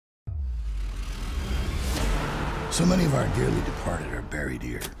So many of our dearly departed are buried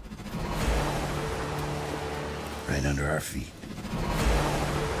here. Right under our feet.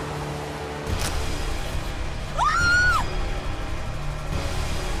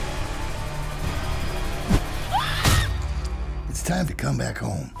 It's time to come back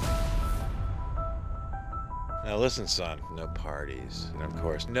home. Now listen, son, no parties. And of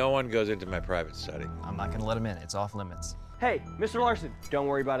course, no one goes into my private study. I'm not gonna let him in, it's off limits. Hey, Mr. Larson, don't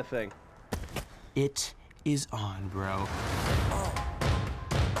worry about a thing. It is on, bro.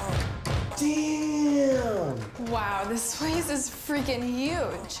 Damn! Wow, this place is freaking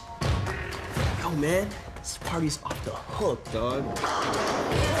huge. Yo, man, this party's off the hook, dog.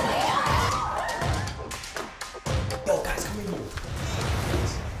 Yo, guys, come in here.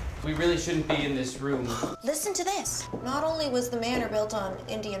 We really shouldn't be in this room. Listen to this. Not only was the manor built on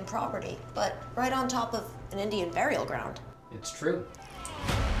Indian property, but right on top of an Indian burial ground. It's true.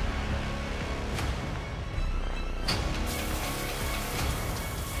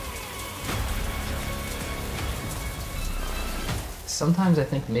 Sometimes I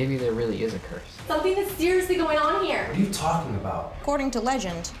think maybe there really is a curse. Something is seriously going on here. What are you talking about? According to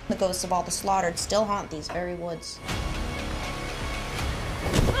legend, the ghosts of all the slaughtered still haunt these very woods.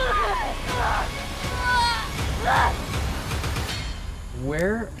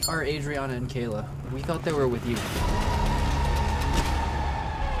 Where are Adriana and Kayla? We thought they were with you.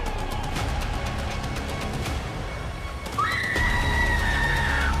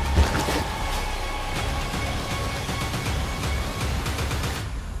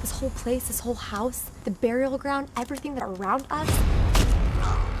 This whole place, this whole house, the burial ground, everything that around us.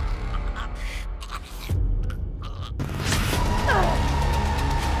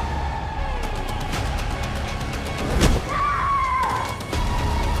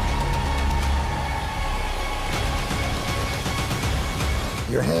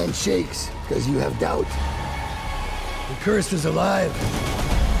 Your hand shakes because you have doubt. The curse is alive.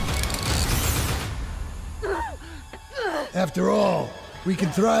 After all, we can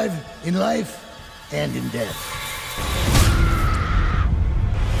thrive in life and in death.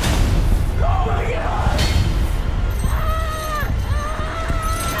 Oh my God!